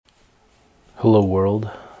Hello world.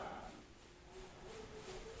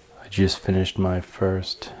 I just finished my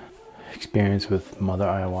first experience with Mother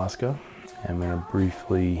Ayahuasca. I'm going to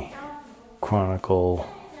briefly chronicle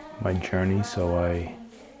my journey so I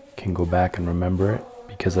can go back and remember it,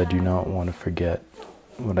 because I do not want to forget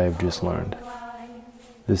what I've just learned.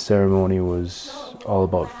 This ceremony was all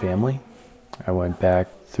about family. I went back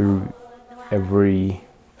through every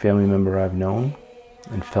family member I've known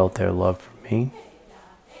and felt their love for me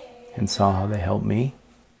and saw how they helped me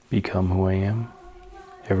become who I am.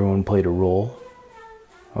 Everyone played a role.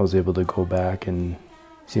 I was able to go back and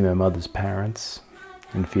see my mother's parents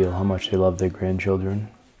and feel how much they love their grandchildren.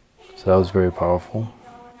 So that was very powerful.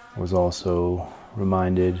 I was also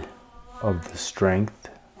reminded of the strength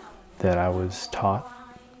that I was taught,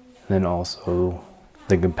 and then also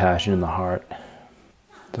the compassion in the heart.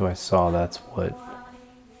 So I saw that's what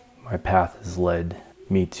my path has led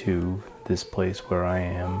me to this place where I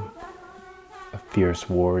am a fierce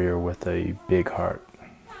warrior with a big heart.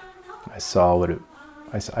 I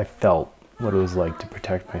felt what it was like to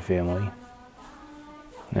protect my family.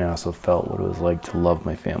 And I also felt what it was like to love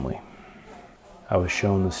my family. I was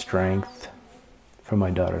shown the strength from my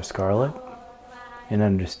daughter Scarlett, and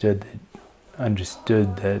understood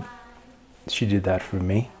that she did that for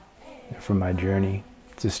me, for my journey,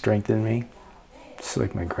 to strengthen me. Just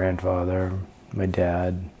like my grandfather, my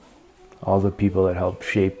dad, all the people that helped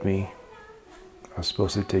shape me. I was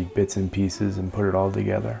supposed to take bits and pieces and put it all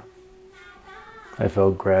together. I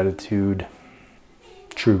felt gratitude,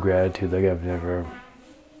 true gratitude like I've never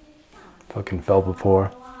fucking felt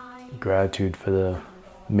before. Gratitude for the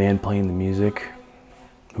man playing the music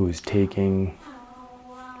who was taking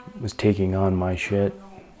on my shit.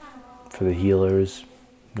 For the healers,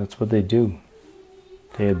 that's what they do.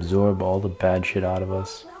 They absorb all the bad shit out of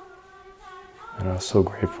us. And I was so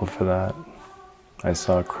grateful for that. I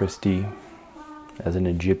saw Christy as an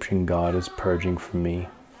Egyptian goddess purging from me,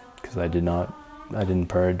 because I didn't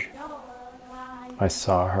purge. I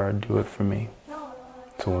saw her do it for me.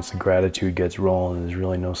 So once the gratitude gets rolling, there's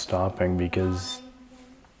really no stopping, because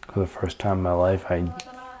for the first time in my life, I'm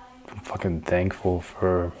fucking thankful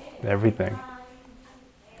for everything.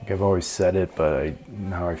 Like I've always said it, but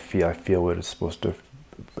now I feel what it's supposed to.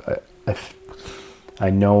 I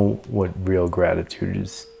know what real gratitude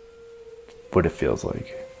is, what it feels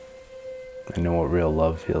like. I know what real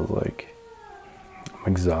love feels like.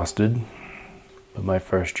 I'm exhausted, but my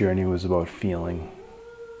first journey was about feeling.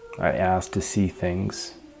 I asked to see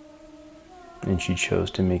things, and she chose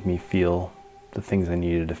to make me feel the things I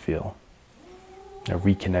needed to feel. A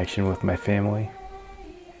reconnection with my family,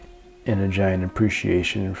 and a giant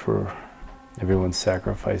appreciation for everyone's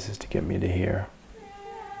sacrifices to get me to here.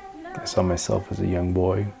 I saw myself as a young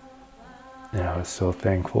boy, and I was so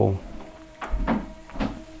thankful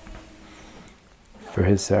for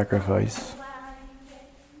his sacrifice.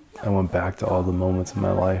 I went back to all the moments in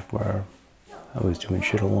my life where I was doing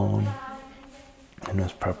shit alone, and it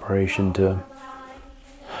was preparation to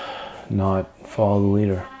not follow the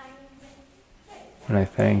leader. And I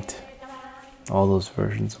thanked all those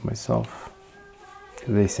versions of myself,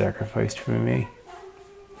 because they sacrificed for me.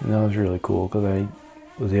 And that was really cool, because I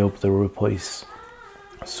was able to replace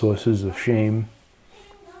sources of shame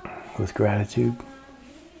with gratitude.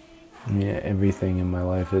 And yeah, everything in my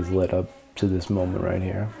life has led up to this moment right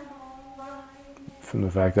here. From the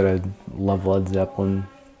fact that I love Led Zeppelin,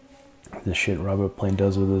 the shit Robert Plant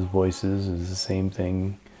does with his voices is the same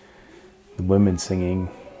thing the women singing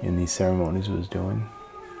in these ceremonies was doing.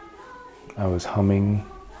 I was humming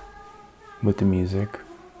with the music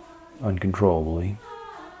uncontrollably.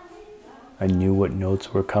 I knew what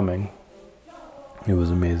notes were coming. It was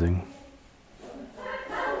amazing.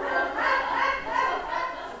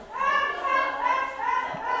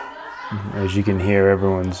 As you can hear,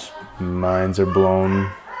 everyone's minds are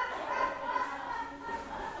blown.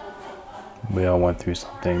 We all went through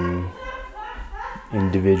something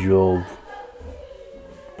individual,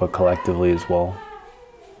 but collectively as well.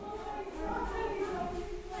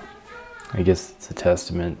 I guess it's a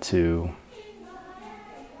testament to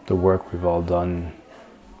the work we've all done,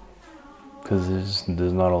 because there's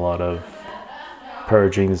not a lot of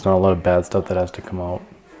purging, there's not a lot of bad stuff that has to come out.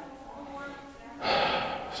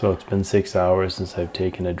 So it's been 6 hours since I've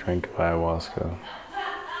taken a drink of ayahuasca.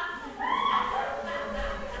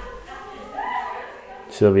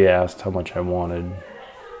 Sylvia asked how much I wanted,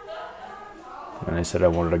 and I said I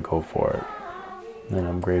wanted to go for it. And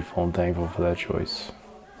I'm grateful and thankful for that choice.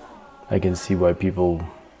 I can see why people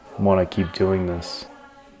want to keep doing this,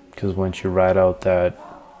 because once you ride out that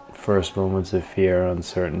first moments of fear,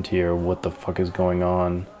 uncertainty, or what the fuck is going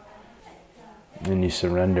on, and you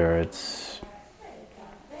surrender, it's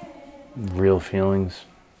real feelings.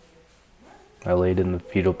 I laid in the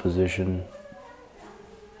fetal position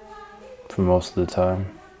for most of the time,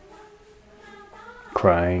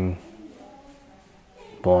 crying,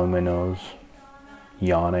 blowing my nose,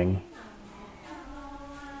 yawning,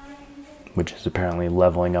 which is apparently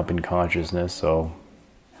leveling up in consciousness, so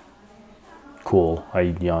cool. I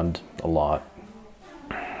yawned a lot.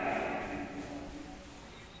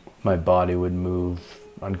 My body would move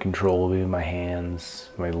uncontrollably, my hands,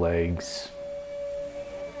 my legs.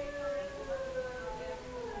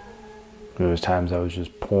 There was times I was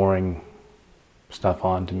just pouring stuff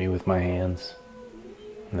onto me with my hands.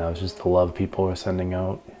 And that was just the love people were sending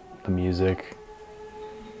out, the music,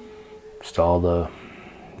 just all the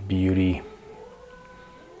beauty.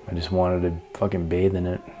 I just wanted to fucking bathe in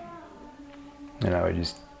it. And I would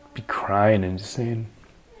just be crying and just saying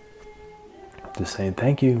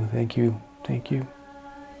thank you, thank you, thank you,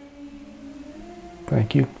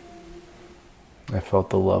 thank you. I felt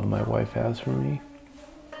the love my wife has for me.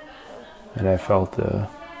 And I felt the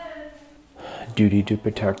duty to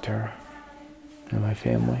protect her and my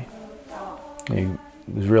family. It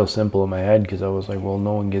was real simple in my head because I was like, well,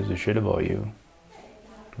 no one gives a shit about you,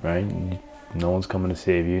 right? No one's coming to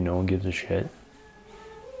save you. No one gives a shit,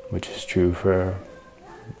 which is true for,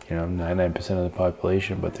 99% of the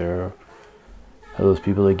population, but there are those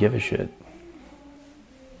people that give a shit.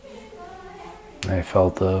 I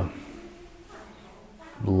felt the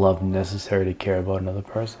love necessary to care about another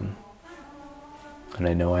person. And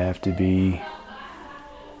I know I have to be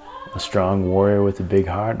a strong warrior with a big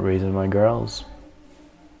heart raising my girls.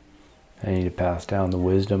 I need to pass down the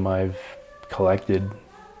wisdom I've collected.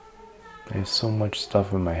 I have so much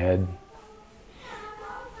stuff in my head.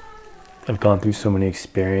 I've gone through so many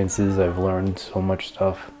experiences. I've learned so much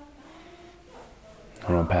stuff.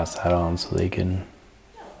 I want to pass that on so they can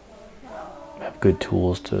have good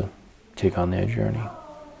tools to take on their journey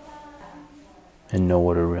and know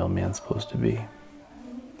what a real man's supposed to be.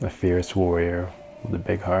 A fierce warrior with a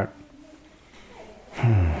big heart.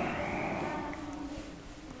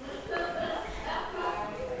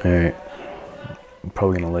 Alright, I'm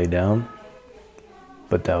probably gonna lay down,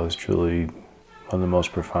 but that was truly one of the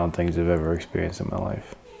most profound things I've ever experienced in my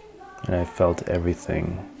life. And I felt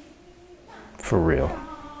everything for real.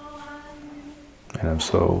 And I'm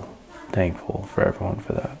so thankful for everyone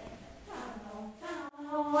for that.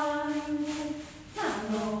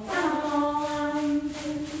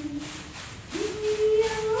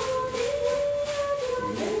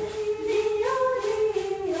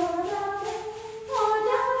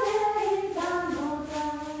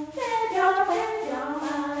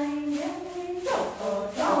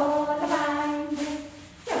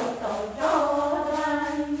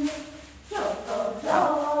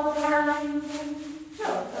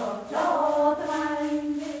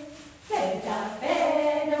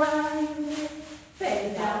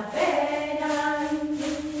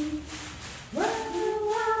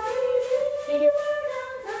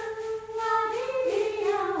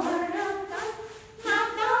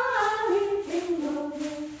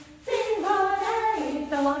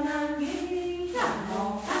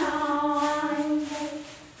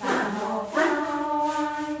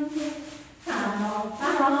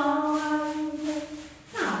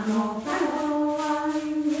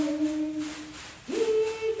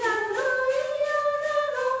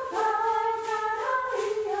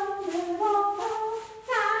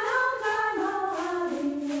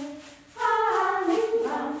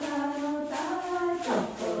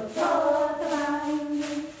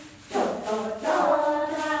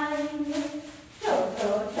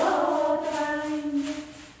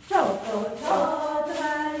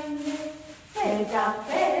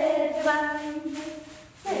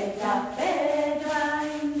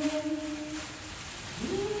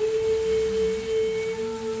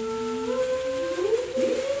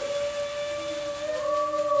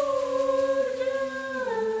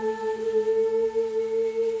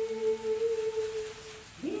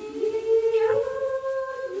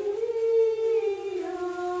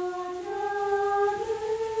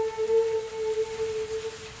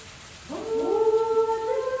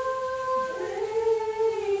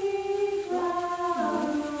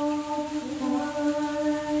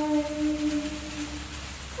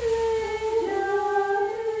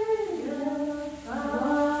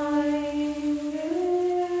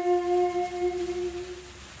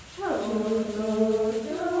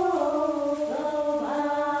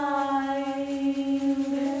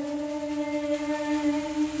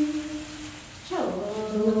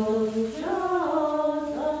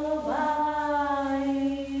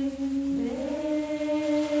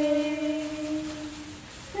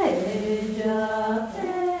 Deja